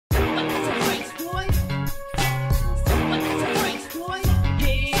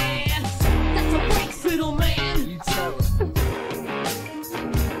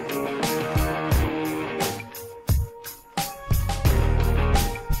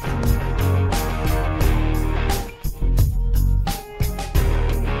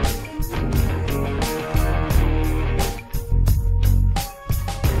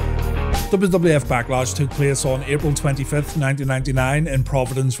WWF Backlash took place on April 25th, 1999 in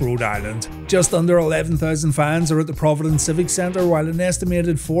Providence, Rhode Island. Just under 11,000 fans are at the Providence Civic Center, while an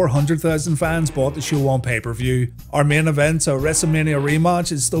estimated 400,000 fans bought the show on pay-per-view. Our main event, a WrestleMania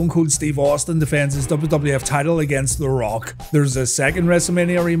rematch, as Stone Cold Steve Austin defends his WWF title against The Rock. There's a second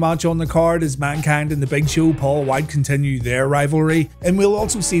WrestleMania rematch on the card as Mankind and the Big Show Paul White continue their rivalry, and we'll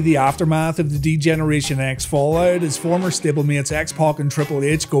also see the aftermath of the D-Generation X fallout as former stablemates X-Pac and Triple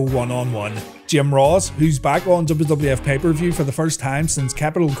H go one-on-one. Jim Ross, who's back on WWF pay-per-view for the first time since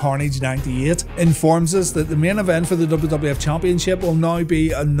Capital Carnage 98, informs us that the main event for the WWF Championship will now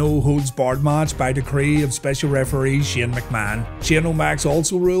be a no-holds-barred match by decree of special referee Shane McMahon. Shane O'Mac's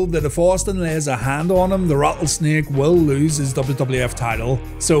also ruled that if Austin lays a hand on him, the Rattlesnake will lose his WWF title.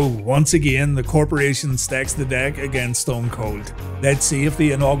 So once again, the corporation stacks the deck against Stone Cold. Let's see if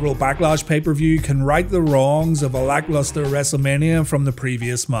the inaugural Backlash pay-per-view can right the wrongs of a lackluster WrestleMania from the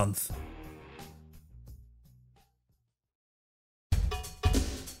previous month.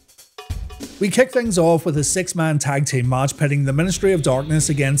 We kick things off with a six-man tag team match pitting the Ministry of Darkness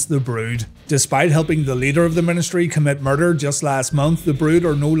against the Brood. Despite helping the leader of the Ministry commit murder just last month, the Brood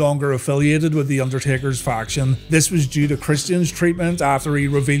are no longer affiliated with the Undertaker's faction. This was due to Christian's treatment after he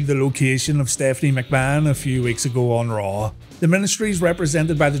revealed the location of Stephanie McMahon a few weeks ago on Raw. The Ministry is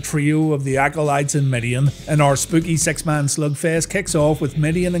represented by the trio of the Acolytes and Midian, and our spooky six-man slugfest kicks off with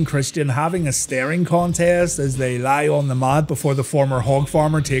Midian and Christian having a staring contest as they lie on the mat before the former hog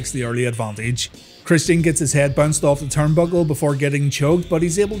farmer takes the early advantage. Christian gets his head bounced off the turnbuckle before getting choked, but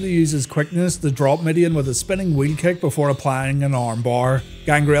he's able to use his quickness to drop Midian with a spinning wheel kick before applying an armbar.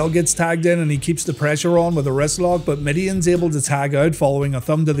 Gangrel gets tagged in and he keeps the pressure on with a wrist lock, but Midian's able to tag out following a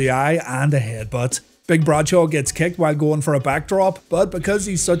thumb to the eye and a headbutt. Big Bradshaw gets kicked while going for a backdrop, but because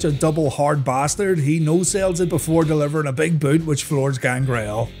he's such a double hard bastard, he no-sells it before delivering a big boot which floors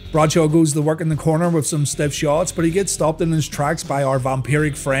Gangrel. Bradshaw goes to work in the corner with some stiff shots, but he gets stopped in his tracks by our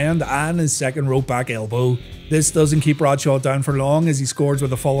vampiric friend and his second rope back elbow. This doesn't keep Bradshaw down for long as he scores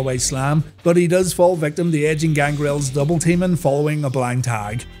with a fallaway slam, but he does fall victim to Edge and Gangrel's double teaming following a blind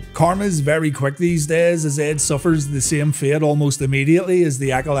tag. Karma's very quick these days as Edge suffers the same fate almost immediately as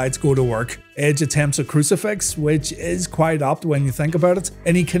the Acolytes go to work. Edge attempts a crucifix, which is quite apt when you think about it,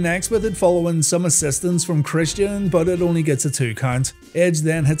 and he connects with it following some assistance from Christian, but it only gets a 2 count. Edge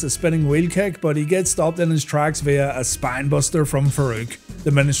then hits a spinning wheel kick, but he gets stopped in his tracks via a spinebuster from Farouk.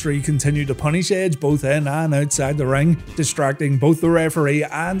 The Ministry continue to punish Edge both in and outside the ring, distracting both the referee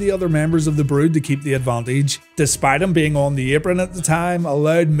and the other members of the Brood to keep the advantage. Despite him being on the apron at the time, a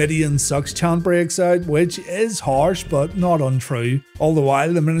loud Midian sucks chant breaks out, which is harsh but not untrue. All the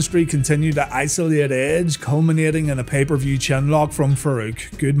while, the Ministry continue to isolate Edge, culminating in a pay-per-view chinlock from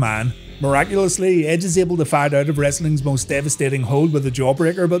Farouk. Good man. Miraculously, Edge is able to fight out of wrestling's most devastating hold with a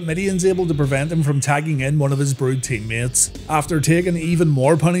jawbreaker, but Midian's able to prevent him from tagging in one of his Brood teammates. After taking even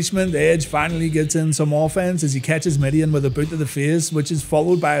more punishment, Edge finally gets in some offense as he catches Midian with a boot to the face, which is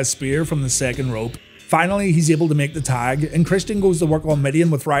followed by a spear from the second rope. Finally, he's able to make the tag, and Christian goes to work on Midian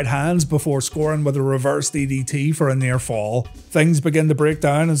with right hands before scoring with a reverse DDT for a near fall. Things begin to break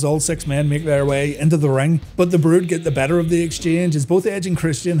down as all six men make their way into the ring, but the Brood get the better of the exchange as both Edge and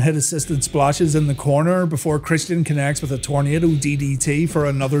Christian hit assisted splashes in the corner before Christian connects with a tornado DDT for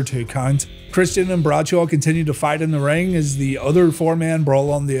another 2 count. Christian and Bradshaw continue to fight in the ring as the other 4 men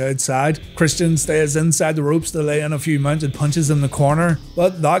brawl on the outside. Christian stays inside the ropes to lay in a few mounted punches in the corner,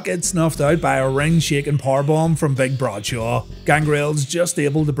 but that gets snuffed out by a ring-shaking powerbomb from Big Bradshaw. Gangrel's just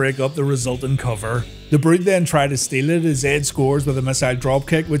able to break up the resulting cover. The Brood then try to steal it as Edge scores with a missile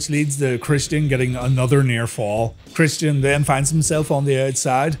dropkick, which leads to Christian getting another near fall. Christian then finds himself on the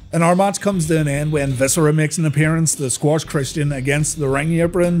outside, and our match comes to an end when Viscera makes an appearance to squash Christian against the ring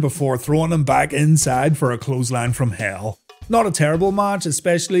apron before throwing him back inside for a clothesline from hell. Not a terrible match,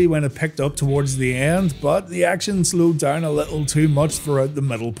 especially when it picked up towards the end, but the action slowed down a little too much throughout the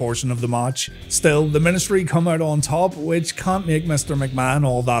middle portion of the match. Still, the Ministry come out on top, which can't make Mr. McMahon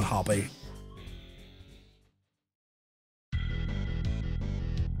all that happy.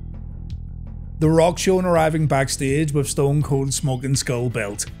 The Rock shown arriving backstage with Stone Cold smoking skull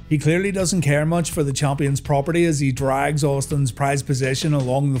belt. He clearly doesn't care much for the champion's property as he drags Austin's prized possession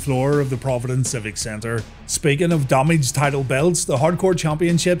along the floor of the Providence Civic Center. Speaking of damaged title belts, the Hardcore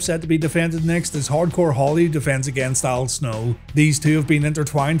Championship set to be defended next as Hardcore Holly defends against Al Snow. These two have been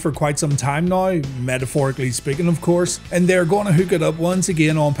intertwined for quite some time now, metaphorically speaking of course, and they're going to hook it up once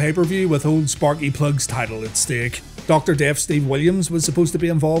again on pay-per-view with old Sparky Plug's title at stake. Dr. Death Steve Williams was supposed to be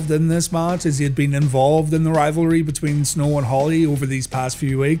involved in this match as he had been involved in the rivalry between Snow and Holly over these past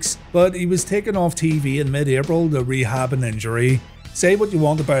few weeks, but he was taken off TV in mid-April to rehab an injury. Say what you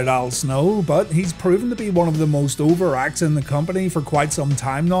want about Al Snow, but he's proven to be one of the most over acts in the company for quite some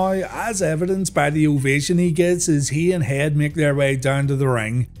time now, as evidenced by the ovation he gets as he and Head make their way down to the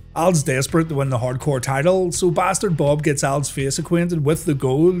ring. Al's desperate to win the hardcore title, so Bastard Bob gets Al's face acquainted with the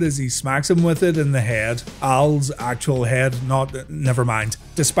gold as he smacks him with it in the head. Al's actual head, never mind.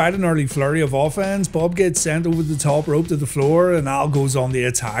 Despite an early flurry of offense, Bob gets sent over the top rope to the floor and Al goes on the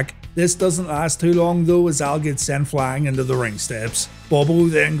attack. This doesn't last too long though, as Al gets sent flying into the ring steps. Bobo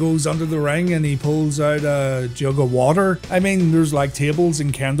then goes under the ring and he pulls out a jug of water. I mean, there's like tables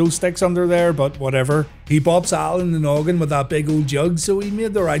and candlesticks under there, but whatever. He bops Al in the noggin with that big old jug, so he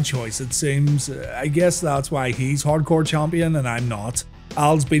made the right choice it seems. I guess that's why he's hardcore champion and I'm not.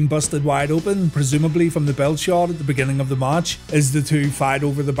 Al's been busted wide open, presumably from the belt shot at the beginning of the match, as the two fight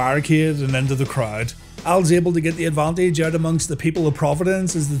over the barricade and into the crowd. Al's able to get the advantage out amongst the people of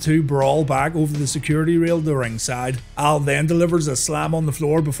Providence as the two brawl back over the security rail to ringside. Al then delivers a slam on the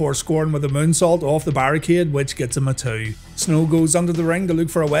floor before scoring with a moonsault off the barricade, which gets him a 2. Snow goes under the ring to look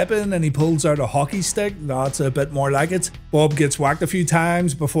for a weapon and he pulls out a hockey stick. That's a bit more like it. Bob gets whacked a few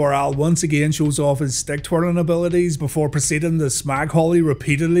times before Al once again shows off his stick twirling abilities before proceeding to smack Holly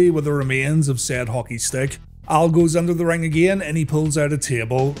repeatedly with the remains of said hockey stick. Al goes under the ring again and he pulls out a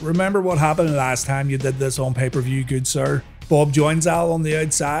table. Remember what happened last time you did this on pay-per-view, good sir? Bob joins Al on the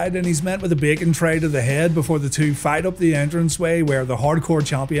outside and he's met with a bacon tray to the head before the two fight up the entranceway where the hardcore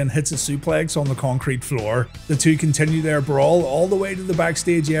champion hits a suplex on the concrete floor. The two continue their brawl all the way to the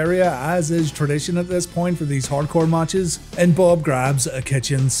backstage area, as is tradition at this point for these hardcore matches, and Bob grabs a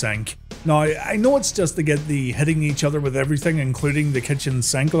kitchen sink. Now, I know it's just to get the hitting each other with everything including the kitchen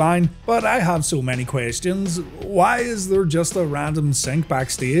sink line, but I have so many questions. Why is there just a random sink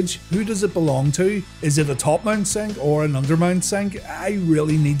backstage? Who does it belong to? Is it a top mount sink or an undermount sink? I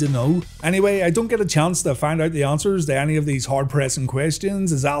really need to know. Anyway, I don't get a chance to find out the answers to any of these hard pressing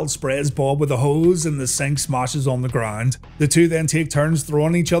questions as Al sprays Bob with a hose and the sink smashes on the ground. The two then take turns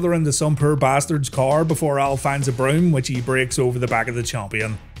throwing each other into some poor bastard's car before Al finds a broom which he breaks over the back of the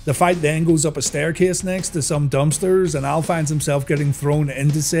champion. The fight then goes up a staircase next to some dumpsters and Al finds himself getting thrown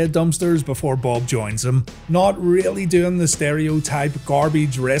into said dumpsters before Bob joins him. Not really doing the stereotype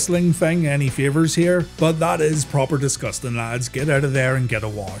garbage wrestling thing any favours here, but that is proper disgusting, lads. Get out of there and get a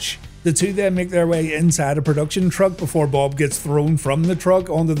wash. The two then make their way inside a production truck before Bob gets thrown from the truck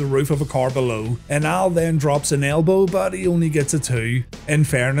onto the roof of a car below, and Al then drops an elbow but he only gets a 2. In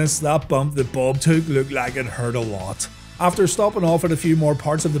fairness, that bump that Bob took looked like it hurt a lot. After stopping off at a few more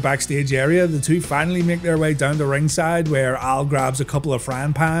parts of the backstage area, the two finally make their way down to ringside where Al grabs a couple of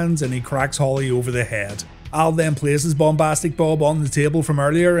frying pans and he cracks Holly over the head. Al then places Bombastic Bob on the table from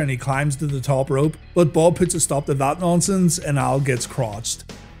earlier and he climbs to the top rope, but Bob puts a stop to that nonsense and Al gets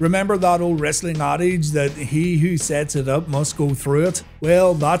crotched. Remember that old wrestling adage that he who sets it up must go through it?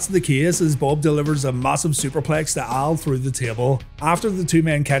 Well, that's the case as Bob delivers a massive superplex to Al through the table. After the two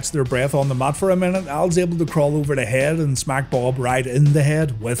men catch their breath on the mat for a minute, Al's able to crawl over to Head and smack Bob right in the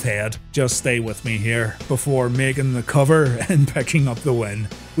head with Head. Just stay with me here, before making the cover and picking up the win.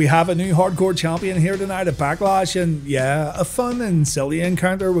 We have a new hardcore champion here tonight at Backlash, and yeah, a fun and silly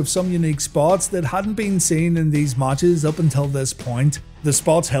encounter with some unique spots that hadn't been seen in these matches up until this point. The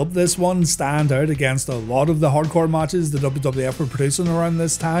spots helped this one stand out against a lot of the hardcore matches the WWF were producing around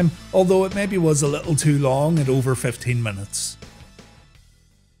this time, although it maybe was a little too long at over 15 minutes.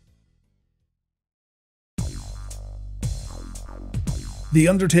 The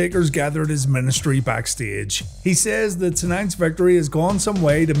Undertaker's gathered his ministry backstage. He says that tonight's victory has gone some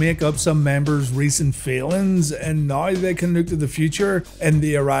way to make up some members' recent failings, and now they can look to the future and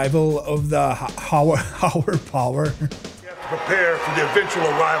the arrival of the Howard Power. Prepare for the eventual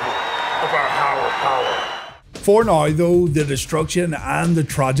arrival of our Howard Power. For now though, the destruction and the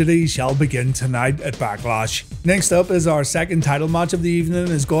tragedy shall begin tonight at Backlash. Next up is our second title match of the evening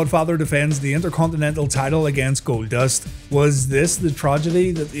as Godfather defends the Intercontinental title against Goldust. Was this the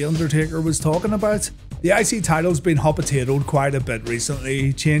tragedy that The Undertaker was talking about? The IC title's been hot potatoed quite a bit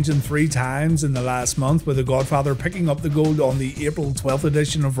recently, changing 3 times in the last month, with the Godfather picking up the gold on the April 12th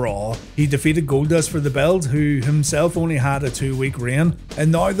edition of Raw. He defeated Goldust for the belt, who himself only had a 2-week reign,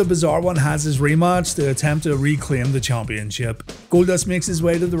 and now the Bizarre One has his rematch to attempt to reclaim the championship. Goldust makes his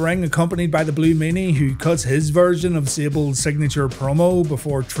way to the ring accompanied by the Blue Meanie, who cuts his version of Sable's signature promo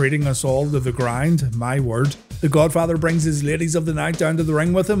before treating us all to the grind, my word. The Godfather brings his ladies of the night down to the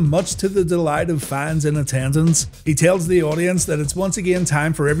ring with him, much to the delight of fans in attendance. He tells the audience that it's once again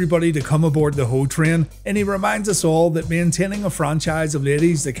time for everybody to come aboard the Ho train, and he reminds us all that maintaining a franchise of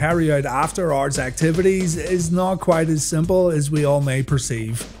ladies that carry out after-hours activities is not quite as simple as we all may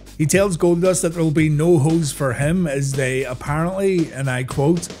perceive. He tells Goldust that there will be no hose for him as they apparently, and I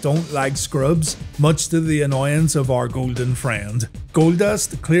quote, don't like scrubs, much to the annoyance of our golden friend.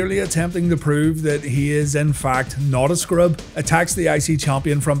 Goldust, clearly attempting to prove that he is in fact not a scrub, attacks the IC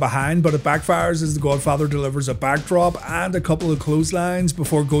champion from behind, but it backfires as the Godfather delivers a backdrop and a couple of clotheslines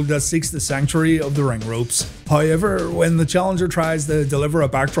before Goldust seeks the sanctuary of the ring ropes. However, when the challenger tries to deliver a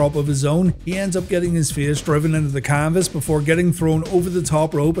backdrop of his own, he ends up getting his face driven into the canvas before getting thrown over the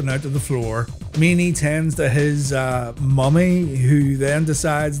top rope and out to the floor. Meanie tends to his mummy, who then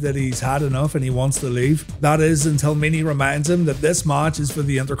decides that he's had enough and he wants to leave. That is until Meanie reminds him that this match is for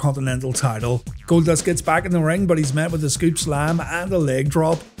the Intercontinental title. Goldust gets back in the ring, but he's met with a scoop slam and a leg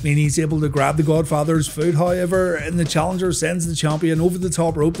drop. Meanie's able to grab the Godfather's foot, however, and the challenger sends the champion over the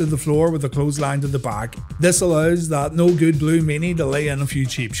top rope to the floor with a clothesline to the back. This allows that no good blue Meanie to lay in a few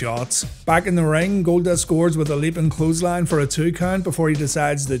cheap shots. Back in the ring, Goldust scores with a leaping clothesline for a 2 count before he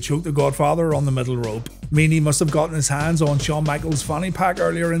decides to choke the Godfather on the middle rope. Meanie must have gotten his hands on Shawn Michaels' fanny pack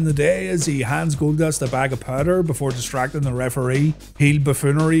earlier in the day as he hands Goldust a bag of powder before distracting the referee. Heel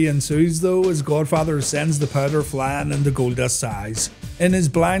buffoonery ensues though as Godfather sends the powder flying into Goldust's eyes. In his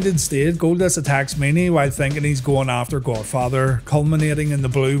blinded state, Goldust attacks Meanie while thinking he's going after Godfather, culminating in the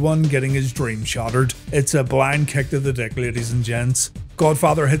blue one getting his dream shattered. It's a blind kick to the dick, ladies and gents.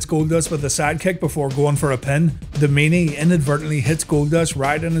 Godfather hits Goldust with a sidekick before going for a pin. The Meanie inadvertently hits Goldust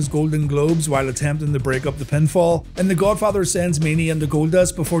right in his golden globes while attempting to break up the pinfall, and the Godfather sends Meanie into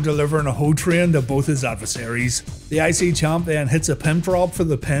Goldust before delivering a hoe train to both his adversaries. The IC champ then hits a pin drop for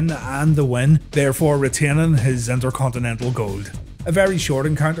the pin and the win, therefore retaining his Intercontinental gold. A very short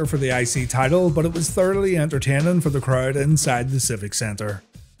encounter for the IC title, but it was thoroughly entertaining for the crowd inside the Civic Centre.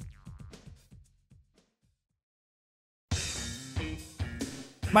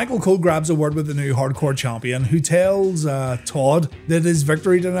 Michael Cole grabs a word with the new hardcore champion, who tells Todd that his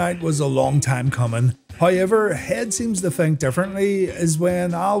victory tonight was a long time coming. However, Head seems to think differently, as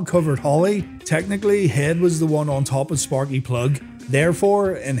when Al covered Holly, technically Head was the one on top of Sparky Plug.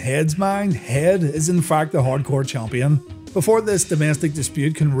 Therefore, in Head's mind, Head is in fact the hardcore champion. Before this domestic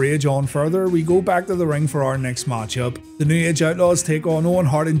dispute can rage on further, we go back to the ring for our next matchup. The New Age Outlaws take on Owen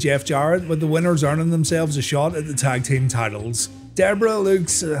Hart and Jeff Jarrett, with the winners earning themselves a shot at the tag team titles. Deborah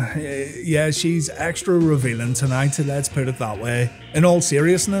looks, yeah, she's extra revealing tonight, let's put it that way. In all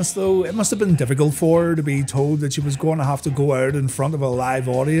seriousness though, it must have been difficult for her to be told that she was going to have to go out in front of a live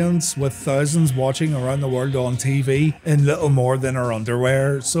audience with thousands watching around the world on TV in little more than her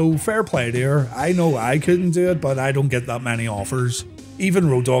underwear, so fair play to her. I know I couldn't do it, but I don't get that many offers.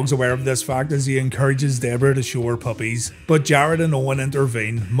 Even Road Dogg's aware of this fact as he encourages Deborah to show her puppies, but Jarrett and Owen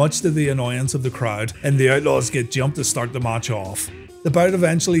intervene, much to the annoyance of the crowd, and the Outlaws get jumped to start the match off. The bout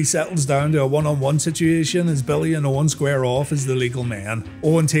eventually settles down to a one-on-one situation as Billy and Owen square off as the legal men.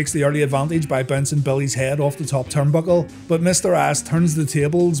 Owen takes the early advantage by bouncing Billy's head off the top turnbuckle, but Mr. Ass turns the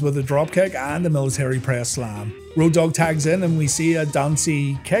tables with a dropkick and a military press slam. Road Dogg tags in and we see a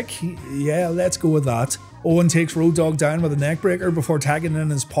dancey kick. Yeah, let's go with that. Owen takes Road Dogg down with a neckbreaker before tagging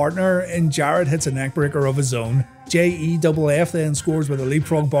in his partner, and Jarrett hits a neckbreaker of his own. WWF then scores with a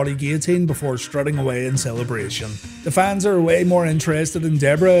leapfrog body guillotine before strutting away in celebration. The fans are way more interested in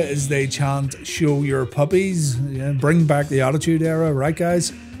Deborah as they chant, "Show your puppies," bring back the Attitude Era, right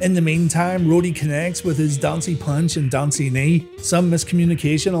guys? In the meantime, Roddy connects with his dancey punch and dancey knee. Some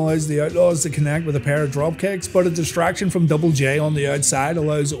miscommunication allows the Outlaws to connect with a pair of drop kicks, but a distraction from Double J on the outside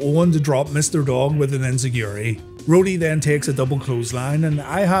allows Owen to drop Mr. Dog with an enziguri. Roddy then takes a double clothesline, and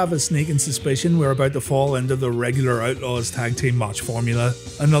I have a sneaking suspicion we're about to fall into the regular Outlaws tag team match formula.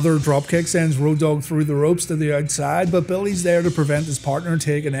 Another dropkick sends Road Dogg through the ropes to the outside, but Billy's there to prevent his partner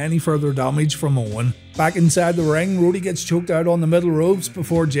taking any further damage from Owen. Back inside the ring, Roddy gets choked out on the middle ropes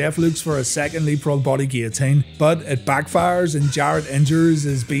before Jeff looks for a second leapfrog body guillotine, but it backfires and Jarrett injures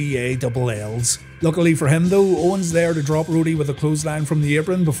his BALLs. Luckily for him though, Owen's there to drop Roddy with a clothesline from the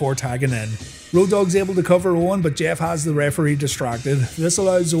apron before tagging in. Road Dogg's able to cover Owen, but Jeff has the referee distracted. This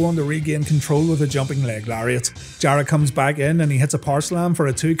allows Owen to regain control with a jumping leg lariat. Jarrett comes back in and he hits a power slam for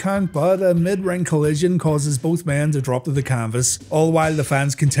a 2 count, but a mid-ring collision causes both men to drop to the canvas, all while the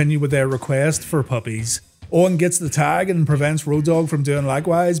fans continue with their request for puppies. Owen gets the tag and prevents Road Dogg from doing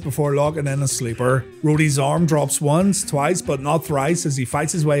likewise before locking in a sleeper. Roddy's arm drops once, twice, but not thrice as he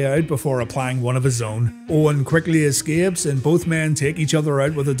fights his way out before applying one of his own. Owen quickly escapes and both men take each other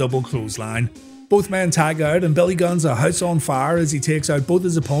out with a double clothesline. Both men tag out and Billy guns a house on fire as he takes out both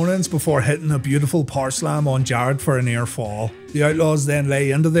his opponents before hitting a beautiful power slam on Jarrett for a near fall. The Outlaws then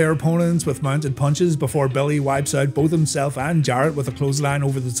lay into their opponents with mounted punches before Billy wipes out both himself and Jarrett with a clothesline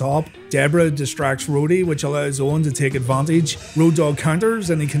over the top. Deborah distracts Rhodey, which allows Owen to take advantage. Road Dogg counters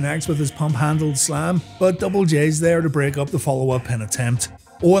and he connects with his pump handled slam, but Double J's there to break up the follow-up pin attempt.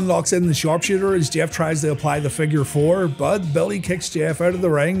 Owen locks in the sharpshooter as Jeff tries to apply the figure 4, but Billy kicks Jeff out of the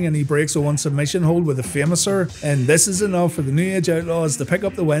ring and he breaks Owen's submission hold with a famouser, and this is enough for the New Age Outlaws to pick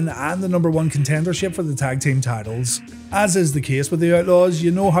up the win and the #1 contendership for the tag team titles. As is the case with the Outlaws, you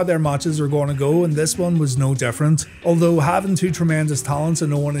know how their matches are going to go, and this one was no different. Although having two tremendous talents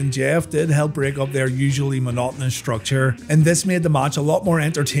in Owen and Jeff did help break up their usually monotonous structure, and this made the match a lot more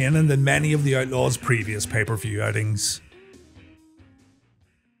entertaining than many of the Outlaws' previous pay-per-view outings.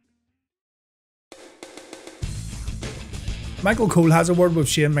 Michael Cole has a word with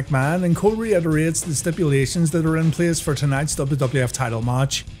Shane McMahon, and Cole reiterates the stipulations that are in place for tonight's WWF title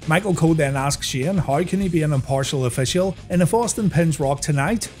match. Michael Cole then asks Shane how can he be an impartial official, and if Austin pins Rock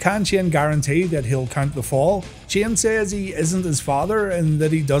tonight, can Shane guarantee that he'll count the fall? Shane says he isn't his father and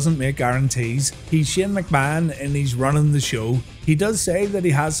that he doesn't make guarantees. He's Shane McMahon and he's running the show. He does say that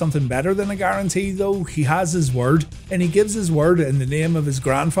he has something better than a guarantee though. He has his word, and he gives his word in the name of his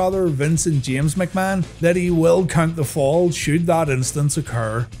grandfather Vince and James McMahon that he will count the fall should that instance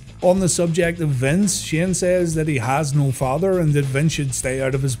occur. On the subject of Vince, Shane says that he has no father and that Vince should stay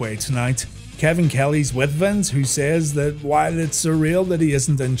out of his way tonight. Kevin Kelly's with Vince, who says that while it's surreal that he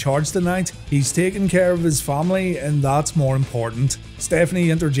isn't in charge tonight, he's taking care of his family and that's more important.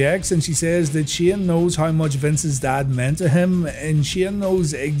 Stephanie interjects and she says that Shane knows how much Vince's dad meant to him, and Shane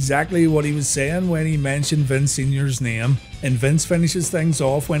knows exactly what he was saying when he mentioned Vince Sr.'s name. And Vince finishes things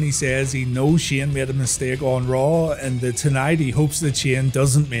off when he says he knows Shane made a mistake on Raw and that tonight he hopes that Shane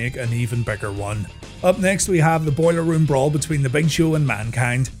doesn't make an even bigger one. Up next we have the Boiler Room brawl between the Big Show and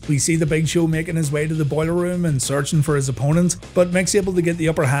Mankind. We see the Big Show making his way to the Boiler Room and searching for his opponent, but Mick's able to get the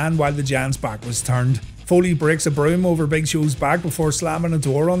upper hand while the Giant's back was turned. Foley breaks a broom over Big Show's back before slamming a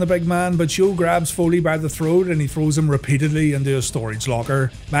door on the big man, but Show grabs Foley by the throat and he throws him repeatedly into a storage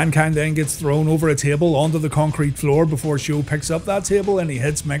locker. Mankind then gets thrown over a table onto the concrete floor before Show picks up that table and he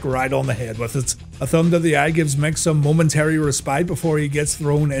hits Mick right on the head with it. A thumb to the eye gives Mick some momentary respite before he gets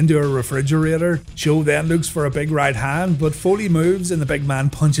thrown into a refrigerator. Show then looks for a big right hand, but Foley moves and the big man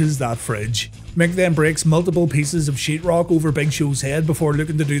punches that fridge. Mick then breaks multiple pieces of sheetrock over Big Show's head before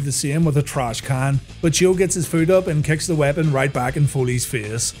looking to do the same with a trash can, but Show gets his foot up and kicks the weapon right back in Foley's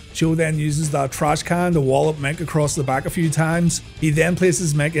face. Show then uses that trash can to wallop Mick across the back a few times. He then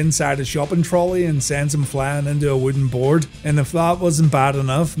places Mick inside a shopping trolley and sends him flying into a wooden board, and if that wasn't bad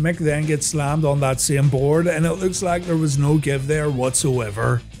enough, Mick then gets slammed on that same board and it looks like there was no give there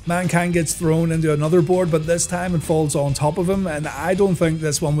whatsoever. Mankind gets thrown into another board, but this time it falls on top of him, and I don't think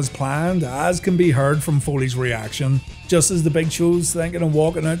this one was planned, as can be heard from Foley's reaction. Just as the Big Show's thinking of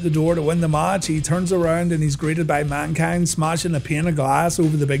walking out the door to win the match, he turns around and he's greeted by Mankind smashing a pane of glass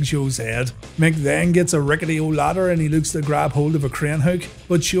over the Big Show's head. Mick then gets a rickety old ladder and he looks to grab hold of a crane hook,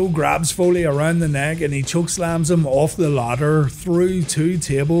 but Show grabs Foley around the neck and he chokeslams him off the ladder through two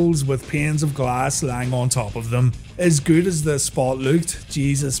tables with panes of glass lying on top of them. As good as this spot looked,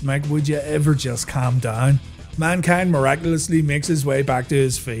 Jesus Mick, would you ever just calm down? Mankind miraculously makes his way back to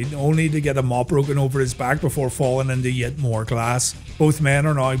his feet, only to get a mop broken over his back before falling into yet more glass. Both men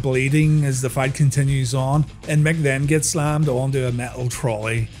are now bleeding as the fight continues on, and Mick then gets slammed onto a metal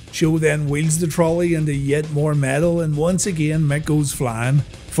trolley. Show then wheels the trolley into yet more metal, and once again Mick goes flying.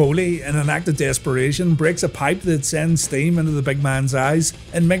 Foley, in an act of desperation, breaks a pipe that sends steam into the big man's eyes,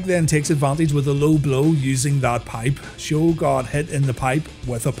 and Mick then takes advantage with a low blow using that pipe. Show got hit in the pipe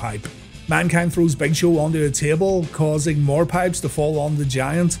with a pipe. Mankind throws Big Show onto a table, causing more pipes to fall on the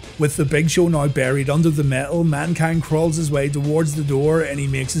Giant. With the Big Show now buried under the metal, Mankind crawls his way towards the door and he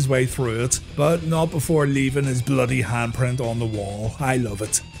makes his way through it, but not before leaving his bloody handprint on the wall. I love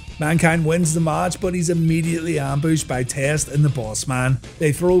it. Mankind wins the match, but he's immediately ambushed by Test and the Boss Man.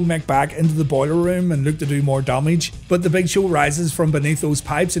 They throw Mick back into the boiler room and look to do more damage, but the Big Show rises from beneath those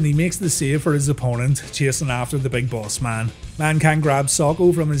pipes and he makes the save for his opponent, chasing after the Big Boss Man. Mankind grabs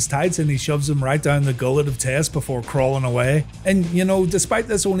Socko from his tights and he shoves him right down the gullet of Test before crawling away. And you know, despite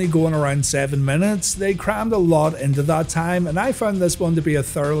this only going around 7 minutes, they crammed a lot into that time, and I found this one to be a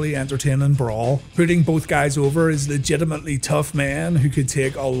thoroughly entertaining brawl. Putting both guys over as legitimately tough men who could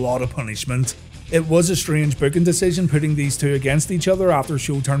take a lot of punishment. It was a strange booking decision putting these two against each other after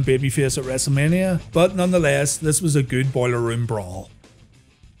Show turned babyface at WrestleMania, but nonetheless, this was a good boiler room brawl.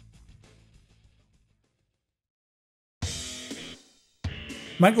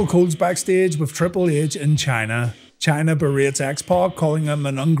 Michael Cole's backstage with Triple H in China. China berates X-Pac, calling him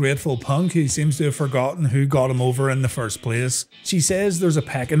an ungrateful punk who seems to have forgotten who got him over in the first place. She says there's a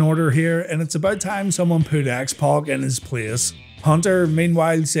pecking order here and it's about time someone put X-Pac in his place. Hunter,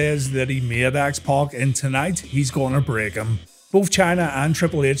 meanwhile, says that he made X-Pac and tonight he's gonna break him. Both China and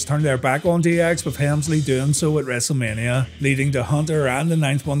Triple H turned their back on DX, with Helmsley doing so at WrestleMania, leading to Hunter and the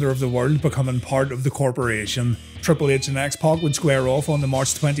Ninth Wonder of the World becoming part of the corporation. Triple H and X-Pac would square off on the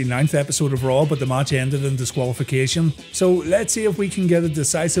March 29th episode of Raw, but the match ended in disqualification. So let's see if we can get a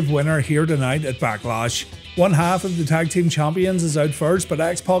decisive winner here tonight at Backlash. One half of the tag team champions is out first, but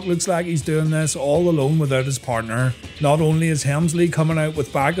X-Pac looks like he's doing this all alone without his partner. Not only is Helmsley coming out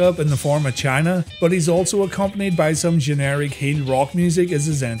with backup in the form of China, but he's also accompanied by some generic heel rock music as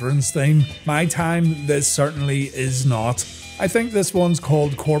his entrance theme. My time, this certainly is not. I think this one's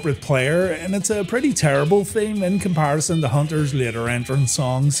called Corporate Player, and it's a pretty terrible theme in comparison to Hunter's later entrance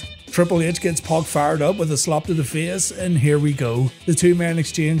songs. Triple H gets Pac fired up with a slap to the face, and here we go. The two men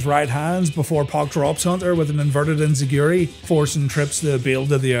exchange right hands before Pac drops Hunter with an inverted enziguri, forcing Trips to bail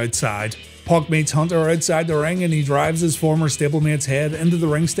to the outside. Pac meets Hunter outside the ring and he drives his former stablemate's head into the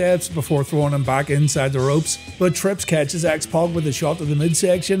ring steps before throwing him back inside the ropes, but Trips catches X-Pac with a shot to the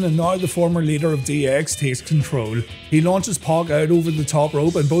midsection and now the former leader of DX takes control. He launches Pac out over the top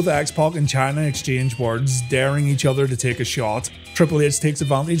rope and both X-Pac and China exchange words, daring each other to take a shot. Triple H takes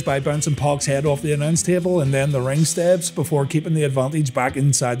advantage by bouncing Pac's head off the announce table and then the ring steps before keeping the advantage back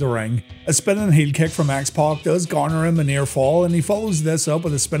inside the ring. A spinning heel kick from X-Pac does garner him a near fall and he follows this up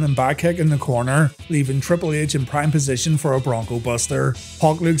with a spinning back kick in the corner, leaving Triple H in prime position for a Bronco Buster.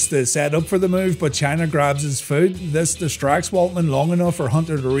 Pac looks to set up for the move, but China grabs his foot. This distracts Waltman long enough for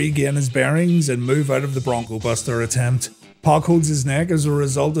Hunter to regain his bearings and move out of the Bronco Buster attempt. Pac holds his neck as a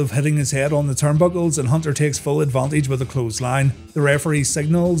result of hitting his head on the turnbuckles and Hunter takes full advantage with a clothesline. The referee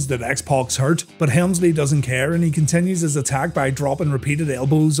signals that X-Pac's hurt, but Helmsley doesn't care and he continues his attack by dropping repeated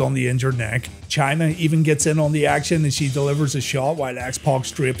elbows on the injured neck. China even gets in on the action as she delivers a shot while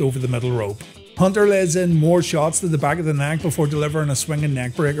X-Pac's draped over the middle rope. Hunter lays in more shots to the back of the neck before delivering a swinging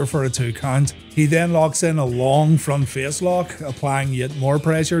neckbreaker for a 2 count. He then locks in a long front face lock, applying yet more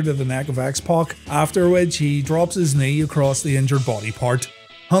pressure to the neck of X-Pac, after which he drops his knee across the injured body part.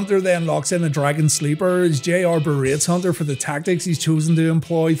 Hunter then locks in a Dragon Sleeper as JR berates Hunter for the tactics he's chosen to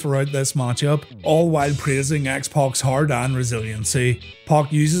employ throughout this matchup, all while praising X-Pac's heart and resiliency. Pac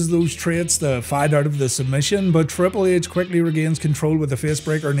uses those traits to fight out of the submission, but Triple H quickly regains control with a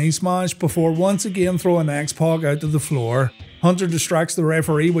facebreaker knee smash before once again throwing X-Pac out to the floor. Hunter distracts the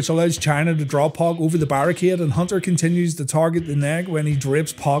referee, which allows China to drop Pac over the barricade, and Hunter continues to target the neck when he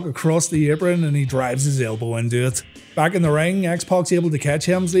drapes Pac across the apron and he drives his elbow into it. Back in the ring, X-Pac's able to catch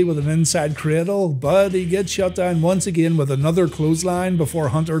Helmsley with an inside cradle, but he gets shut down once again with another clothesline before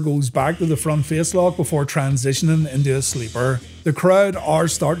Hunter goes back to the front facelock before transitioning into a sleeper. The crowd are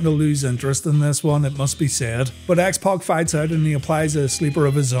starting to lose interest in this one, it must be said, but X-Pac fights out and he applies a sleeper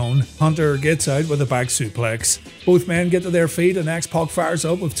of his own. Hunter gets out with a back suplex. Both men get to their feet and X-Pac fires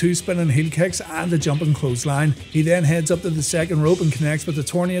up with 2 spinning heel kicks and a jumping clothesline. He then heads up to the second rope and connects with a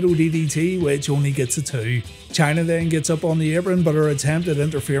Tornado DDT, which only gets a 2. China then gets up on the apron, but her attempt at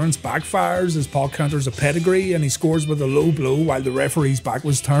interference backfires as Pac counters a pedigree and he scores with a low blow while the referee's back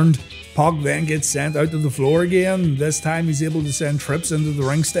was turned. Pac then gets sent out to the floor again. This time he's able to send Trips into the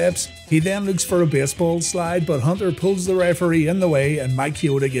ring steps. He then looks for a baseball slide, but Hunter pulls the referee in the way and Mike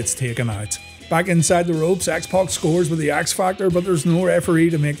Chioda gets taken out. Back inside the ropes, X-Pac scores with the X Factor, but there's no referee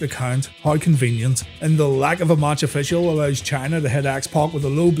to make the count. How convenient. And the lack of a match official allows China to hit X-Pac with a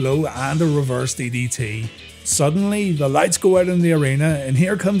low blow and a reverse DDT. Suddenly, the lights go out in the arena and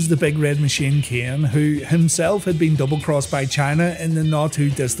here comes the Big Red Machine Kane, who himself had been double-crossed by China in the not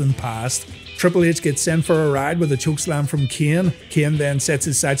too distant past. Triple H gets sent for a ride with a chokeslam from Kane. Kane then sets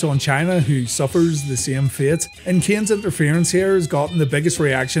his sights on China, who suffers the same fate. And Kane's interference here has gotten the biggest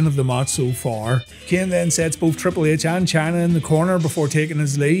reaction of the match so far. Kane then sets both Triple H and China in the corner before taking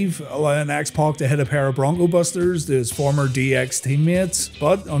his leave, allowing X-Pac to hit a pair of Bronco Busters to his former DX teammates.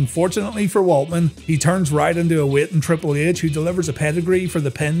 But unfortunately for Waltman, he turns right into a waiting Triple H who delivers a pedigree for the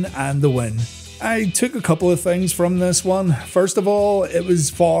pin and the win. I took a couple of things from this one. First of all, it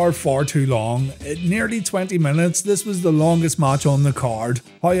was far too long. At nearly 20 minutes, this was the longest match on the card.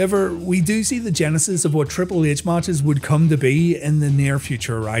 However, we do see the genesis of what Triple H matches would come to be in the near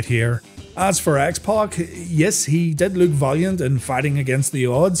future right here. As for X-Pac, yes, he did look valiant in fighting against the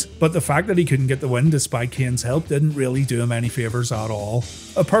odds, but the fact that he couldn't get the win despite Kane's help didn't really do him any favours at all.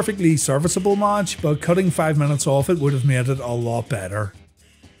 A perfectly serviceable match, but cutting 5 minutes off it would have made it a lot better.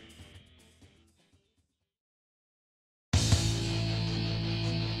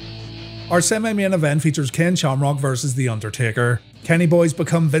 Our semi-main event features Ken Shamrock versus The Undertaker. Kenny Boy's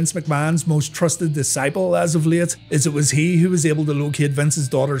become Vince McMahon's most trusted disciple as of late, as it was he who was able to locate Vince's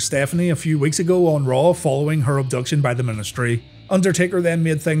daughter Stephanie a few weeks ago on Raw following her abduction by the Ministry. Undertaker then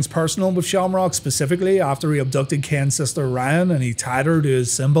made things personal with Shamrock, specifically after he abducted Ken's sister Ryan and he tied her to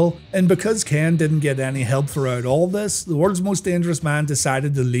his symbol. And because Ken didn't get any help throughout all this, the world's most dangerous man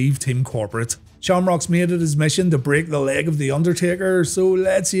decided to leave Team Corporate. Shamrock's made it his mission to break the leg of The Undertaker, so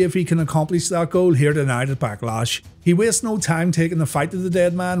let's see if he can accomplish that goal here tonight at Backlash. He wastes no time taking the fight to the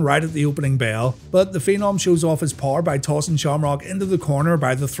dead man right at the opening bell, but the Phenom shows off his power by tossing Shamrock into the corner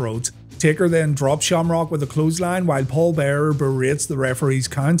by the throat. Taker then drops Shamrock with a clothesline while Paul Bearer berates the referee's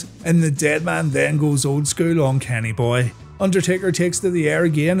count, and the dead man then goes old school on Kenny Boy. Undertaker takes to the air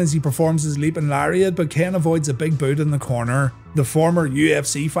again as he performs his leaping lariat, but Ken avoids a big boot in the corner. The former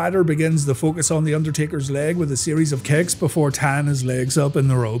UFC fighter begins to focus on the Undertaker's leg with a series of kicks before tying his legs up in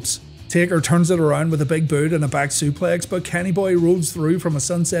the ropes. Taker turns it around with a big boot and a back suplex, but Kenny Boy rolls through from a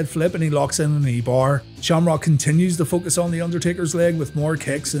sunset flip and he locks in an E-bar. Shamrock continues to focus on the Undertaker's leg with more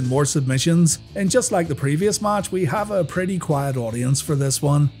kicks and more submissions, and just like the previous match, we have a pretty quiet audience for this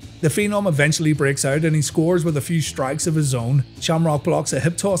one. The Phenom eventually breaks out and he scores with a few strikes of his own. Shamrock blocks a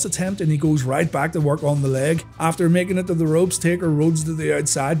hip toss attempt and he goes right back to work on the leg. After making it to the ropes, Taker rolls to the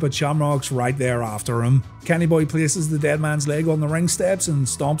outside, but Shamrock's right there after him. Kenny Boy places the dead man's leg on the ring steps and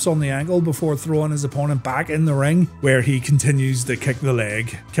stomps on the ankle before throwing his opponent back in the ring, where he continues to kick the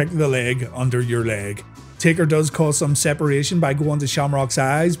leg. Kick the leg under your leg. Taker does cause some separation by going to Shamrock's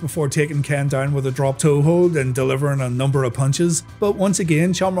eyes before taking Ken down with a drop toe hold and delivering a number of punches, but once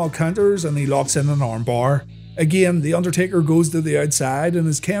again Shamrock counters and he locks in an armbar. Again, the Undertaker goes to the outside, and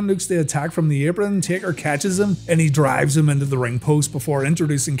as Ken looks to attack from the apron, Taker catches him and he drives him into the ring post before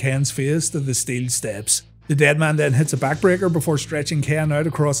introducing Ken's face to the steel steps. The dead man then hits a backbreaker before stretching Ken out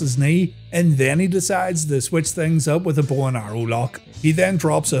across his knee, and then he decides to switch things up with a bow and arrow lock. He then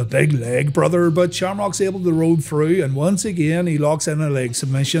drops a big leg brother, but Shamrock's able to roll through, and once again he locks in a leg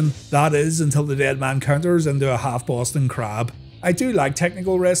submission. That is until the dead man counters into a half Boston Crab. I do like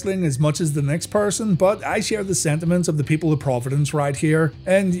technical wrestling as much as the next person, but I share the sentiments of the people of Providence right here.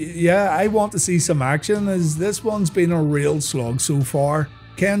 And yeah, I want to see some action, as this one's been a real slog so far.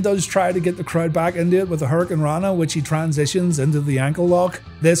 Ken does try to get the crowd back into it with a Hurricane Rana, which he transitions into the ankle lock.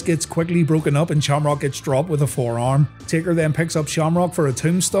 This gets quickly broken up and Shamrock gets dropped with a forearm. Taker then picks up Shamrock for a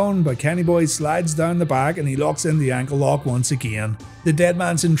tombstone, but Kenny Boy slides down the back and he locks in the ankle lock once again. The dead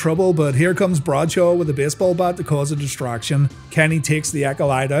man's in trouble, but here comes Bradshaw with a baseball bat to cause a distraction. Kenny takes the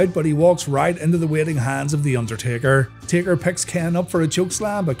acolyte out, but he walks right into the waiting hands of the Undertaker. Taker picks Ken up for a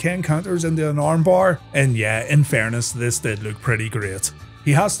chokeslam, but Ken counters into an armbar, and yeah, in fairness, this did look pretty great.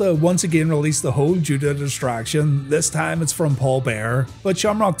 He has to once again release the hold due to a distraction. This time it's from Paul Bearer, but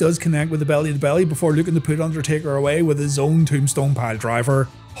Shamrock does connect with the belly to belly before looking to put Undertaker away with his own tombstone piledriver.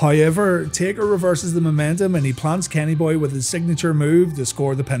 However, Taker reverses the momentum and he plants Kenny Boy with his signature move to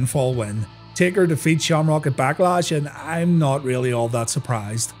score the pinfall win. Taker defeats Shamrock at Backlash, and I'm not really all that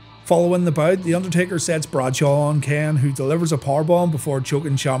surprised. Following the bout, the Undertaker sets Bradshaw on Ken, who delivers a powerbomb before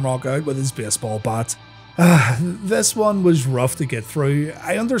choking Shamrock out with his baseball bat. This one was rough to get through.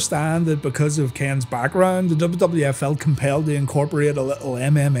 I understand that because of Ken's background, the WWF felt compelled to incorporate a little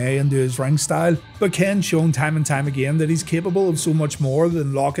MMA into his ring style, but Ken's shown time and time again that he's capable of so much more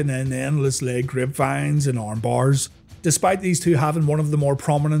than locking in endless leg grapevines and arm bars. Despite these two having one of the more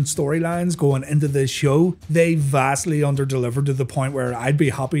prominent storylines going into this show, they vastly underdelivered to the point where I'd be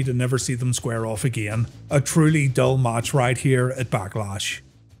happy to never see them square off again. A truly dull match right here at Backlash.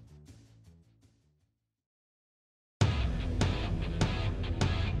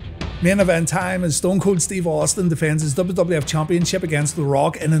 Main event time as Stone Cold Steve Austin defends his WWF Championship against The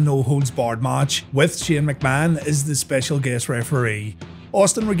Rock in a no-holds-barred match, with Shane McMahon as the special guest referee.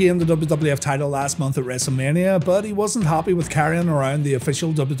 Austin regained the WWF title last month at WrestleMania, but he wasn't happy with carrying around the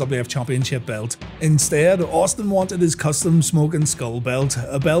official WWF Championship belt. Instead, Austin wanted his custom Smoke and Skull belt,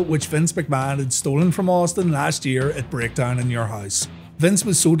 a belt which Vince McMahon had stolen from Austin last year at Breakdown in Your House. Vince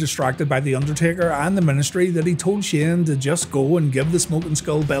was so distracted by The Undertaker and the Ministry that he told Shane to just go and give the Smoke and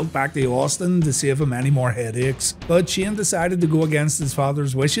Skull belt back to Austin to save him any more headaches. But Shane decided to go against his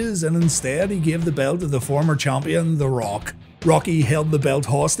father's wishes, and instead he gave the belt to the former champion, The Rock. Rocky held the belt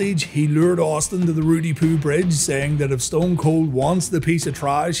hostage. He lured Austin to the Rudy Poo Bridge, saying that if Stone Cold wants the piece of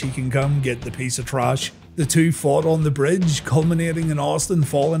trash, he can come get the piece of trash. The two fought on the bridge, culminating in Austin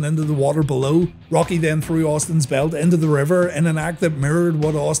falling into the water below. Rocky then threw Austin's belt into the river in an act that mirrored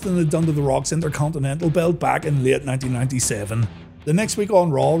what Austin had done to The Rock's Intercontinental belt back in late 1997. The next week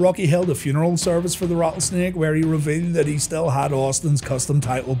on Raw, Rocky held a funeral service for the Rattlesnake where he revealed that he still had Austin's custom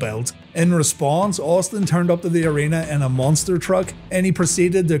title belt. In response, Austin turned up to the arena in a monster truck and he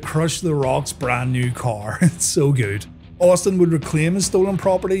proceeded to crush The Rock's brand new car. It's so good. Austin would reclaim his stolen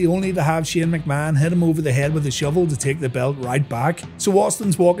property only to have Shane McMahon hit him over the head with a shovel to take the belt right back. So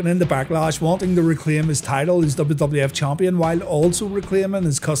Austin's walking into Backlash wanting to reclaim his title as WWF Champion while also reclaiming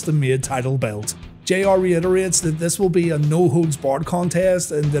his custom made title belt. JR reiterates that this will be a no-holds-barred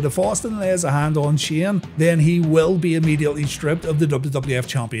contest and that if Austin lays a hand on Shane, then he will be immediately stripped of the WWF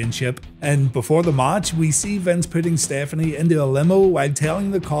Championship. And before the match, we see Vince putting Stephanie into a limo while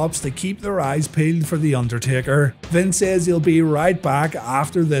telling the cops to keep their eyes peeled for The Undertaker. Vince says he'll be right back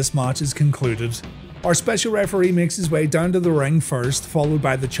after this match is concluded. Our special referee makes his way down to the ring first, followed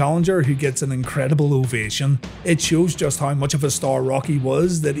by the challenger who gets an incredible ovation. It shows just how much of a star Rocky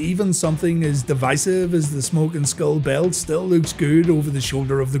was, that even something as divisive as the Smoking Skull belt still looks good over the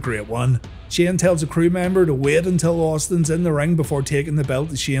shoulder of the Great One. Shane tells a crew member to wait until Austin's in the ring before taking the belt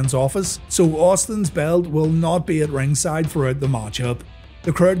to Shane's office, so Austin's belt will not be at ringside throughout the matchup.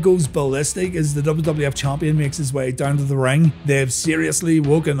 The crowd goes ballistic as the WWF Champion makes his way down to the ring. They've seriously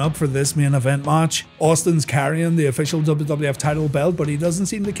woken up for this main event match. Austin's carrying the official WWF title belt, but he doesn't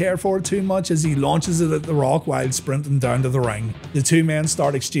seem to care for it too much as he launches it at The Rock while sprinting down to the ring. The two men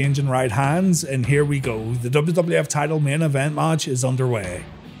start exchanging right hands, and here we go. The WWF title main event match is underway.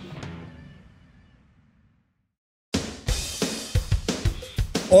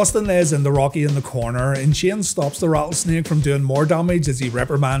 Austin lays into Rocky in the corner, and Shane stops the Rattlesnake from doing more damage as he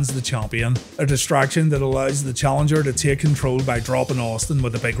reprimands the champion, a distraction that allows the challenger to take control by dropping Austin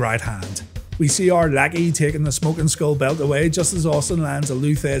with a big right hand. We see our lackey taking the Smoking Skull belt away just as Austin lands a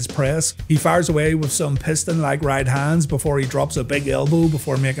Luthez press. He fires away with some piston-like right hands before he drops a big elbow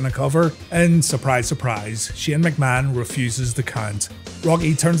before making a cover, and surprise surprise, Shane McMahon refuses the count.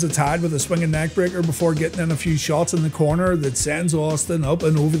 Rocky turns the tide with a swinging neckbreaker before getting in a few shots in the corner that sends Austin up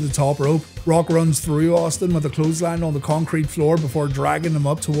and over the top rope. Rock runs through Austin with a clothesline on the concrete floor before dragging him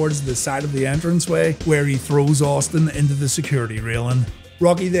up towards the side of the entranceway where he throws Austin into the security railing.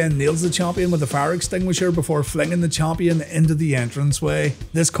 Rocky then nails the champion with a fire extinguisher before flinging the champion into the entranceway.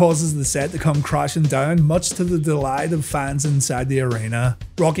 This causes the set to come crashing down, much to the delight of fans inside the arena.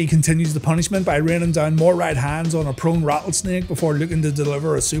 Rocky continues the punishment by raining down more right hands on a prone Rattlesnake before looking to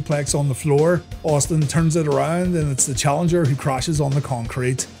deliver a suplex on the floor. Austin turns it around and it's the challenger who crashes on the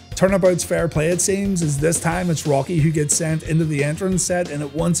concrete. Turnabout's fair play it seems, as this time it's Rocky who gets sent into the entrance set and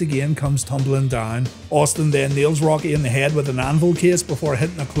it once again comes tumbling down. Austin then nails Rocky in the head with an anvil case before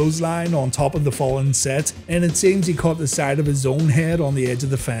hitting a clothesline on top of the fallen set, and it seems he caught the side of his own head on the edge of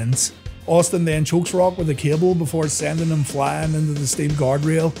the fence. Austin then chokes Rock with a cable before sending him flying into the steel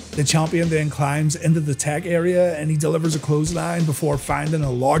guardrail. The champion then climbs into the tech area and he delivers a clothesline before finding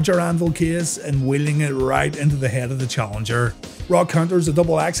a larger anvil case and wheeling it right into the head of the challenger. Rock counters a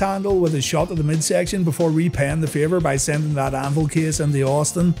double axe handle with a shot to the midsection before repaying the favour by sending that anvil case into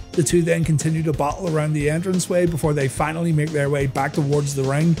Austin. The two then continue to battle around the entranceway before they finally make their way back towards the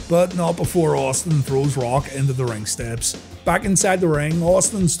ring, but not before Austin throws Rock into the ring steps. Back inside the ring,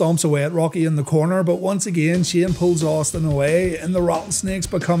 Austin stomps away at Rocky in the corner, but once again Shane pulls Austin away and the Rattlesnake's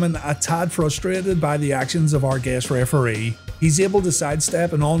becoming a tad frustrated by the actions of our guest referee. He's able to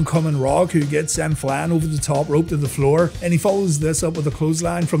sidestep an oncoming Rock who gets sent flying over the top rope to the floor, and he follows this up with a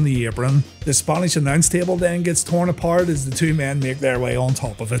clothesline from the apron. The Spanish announce table then gets torn apart as the two men make their way on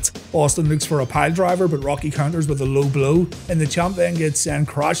top of it. Austin looks for a pile driver, but Rocky counters with a low blow, and the champ then gets sent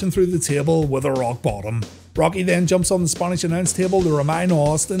crashing through the table with a rock bottom. Rocky then jumps on the Spanish announce table to remind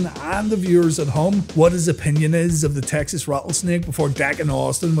Austin and the viewers at home what his opinion is of the Texas Rattlesnake before decking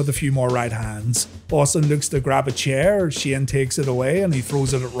Austin with a few more right hands. Austin looks to grab a chair, Shane takes it away and he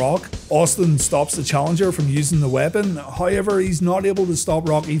throws it at Rock. Austin stops the challenger from using the weapon, however he's not able to stop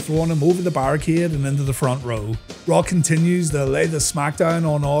Rocky throwing him over the barricade and into the front row. Rock continues to lay the smackdown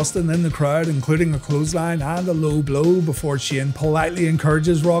on Austin in the crowd, including a clothesline and a low blow before Shane politely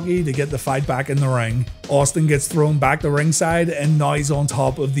encourages Rocky to get the fight back in the ring. Austin gets thrown back to ringside and now he's on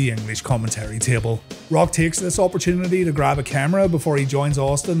top of the English commentary table. Rock takes this opportunity to grab a camera before he joins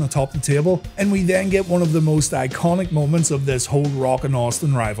Austin atop the table, and we then get one of the most iconic moments of this whole Rock and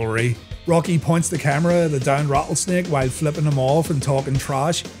Austin rivalry. Rocky points the camera at a downed Rattlesnake while flipping him off and talking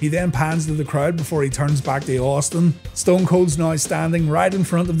trash. He then pans to the crowd before he turns back to Austin. Stone Cold's now standing right in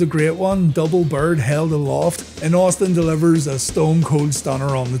front of the Great One, double bird held aloft, and Austin delivers a Stone Cold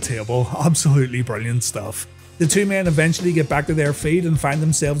stunner on the table. Absolutely brilliant stuff. The two men eventually get back to their feet and find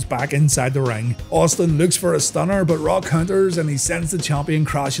themselves back inside the ring. Austin looks for a stunner, but Rock counters and he sends the champion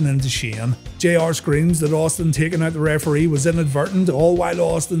crashing into Shane. JR screams that Austin taking out the referee was inadvertent, all while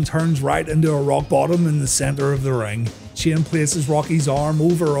Austin turns right into a rock bottom in the center of the ring. Shane places Rocky's arm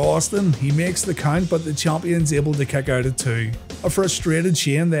over Austin. He makes the count, but the champion's able to kick out at 2. A frustrated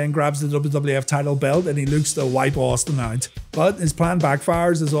Shane then grabs the WWF title belt and he looks to wipe Austin out. But his plan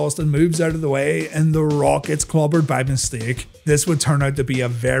backfires as Austin moves out of the way and The Rock gets clobbered by mistake. This would turn out to be a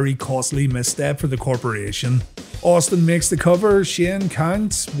very costly misstep for the corporation. Austin makes the cover, Shane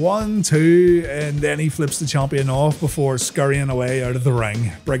counts 1, 2, and then he flips the champion off before scurrying away out of the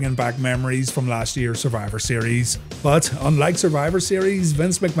ring, bringing back memories from last year's Survivor Series. But unlike Survivor Series,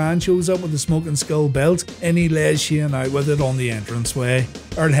 Vince McMahon shows up with the Smoking Skull belt and he lays Shane out with it on the entranceway.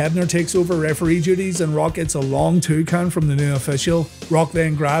 Earl Hebner takes over referee duties and Rock gets a long 2 count from the new official. Rock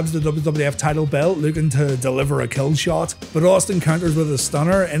then grabs the WWF title belt looking to deliver a kill shot, but Austin counters with a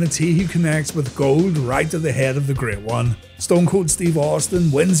stunner and it's he who connects with gold right to the head of the Great One. Stone Cold Steve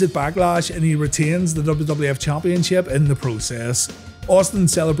Austin wins at Backlash and he retains the WWF Championship in the process. Austin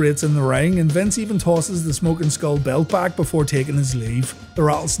celebrates in the ring and Vince even tosses the Smoking Skull belt back before taking his leave. The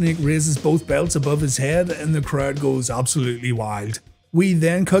Rattlesnake raises both belts above his head and the crowd goes absolutely wild. We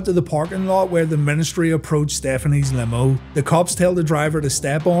then cut to the parking lot where the ministry approach Stephanie's limo. The cops tell the driver to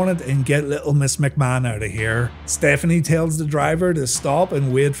step on it and get little Miss McMahon out of here. Stephanie tells the driver to stop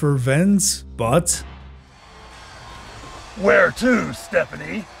and wait for Vince, but... Where to,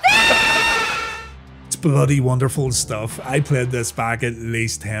 Stephanie? It's bloody wonderful stuff. I played this back at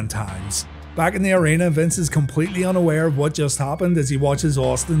least 10 times. Back in the arena, Vince is completely unaware of what just happened as he watches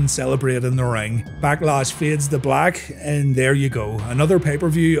Austin celebrate in the ring. Backlash fades to black, and there you go, another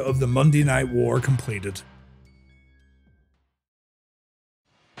pay-per-view of the Monday Night War completed.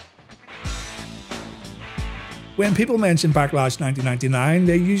 When people mention Backlash 1999,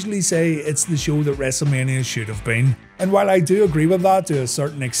 they usually say it's the show that WrestleMania should have been. And while I do agree with that to a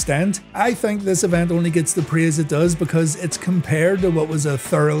certain extent, I think this event only gets the praise it does because it's compared to what was a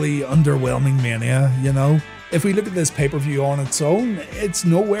thoroughly underwhelming Mania, you know? If we look at this pay-per-view on its own, it's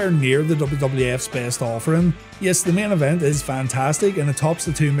nowhere near the WWF's best offering. Yes, the main event is fantastic and it tops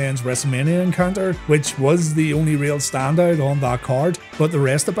the two men's WrestleMania encounter, which was the only real standout on that card, but the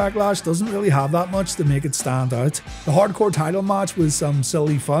rest of Backlash doesn't really have that much to make it stand out. The hardcore title match was some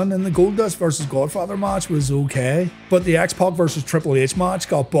silly fun and the Goldust vs Godfather match was okay, but the X-Pac vs Triple H match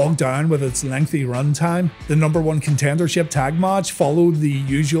got bogged down with its lengthy runtime. The #1 contendership tag match followed the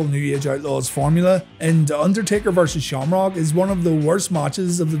usual New Age Outlaws formula, and Undertaker vs Shamrock is one of the worst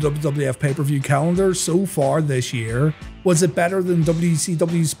matches of the WWF pay-per-view calendar so far this year. Was it better than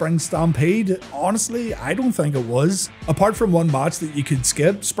WCW Spring Stampede? Honestly, I don't think it was. Apart from one match that you could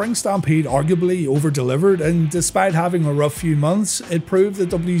skip, Spring Stampede arguably over-delivered, and despite having a rough few months, it proved that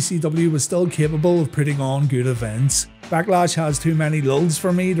WCW was still capable of putting on good events. Backlash has too many lulls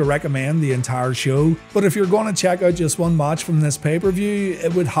for me to recommend the entire show, but if you're going to check out just one match from this pay-per-view,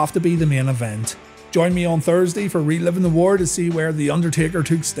 it would have to be the main event. Join me on Thursday for Reliving the War to see where The Undertaker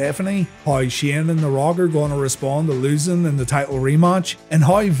took Stephanie, how Shane and The Rock are going to respond to losing in the title rematch, and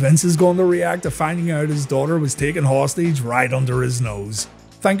how Vince is going to react to finding out his daughter was taken hostage right under his nose.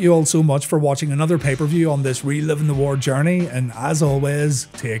 Thank you all so much for watching another pay-per-view on this Reliving the War journey, and as always,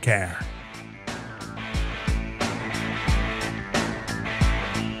 take care.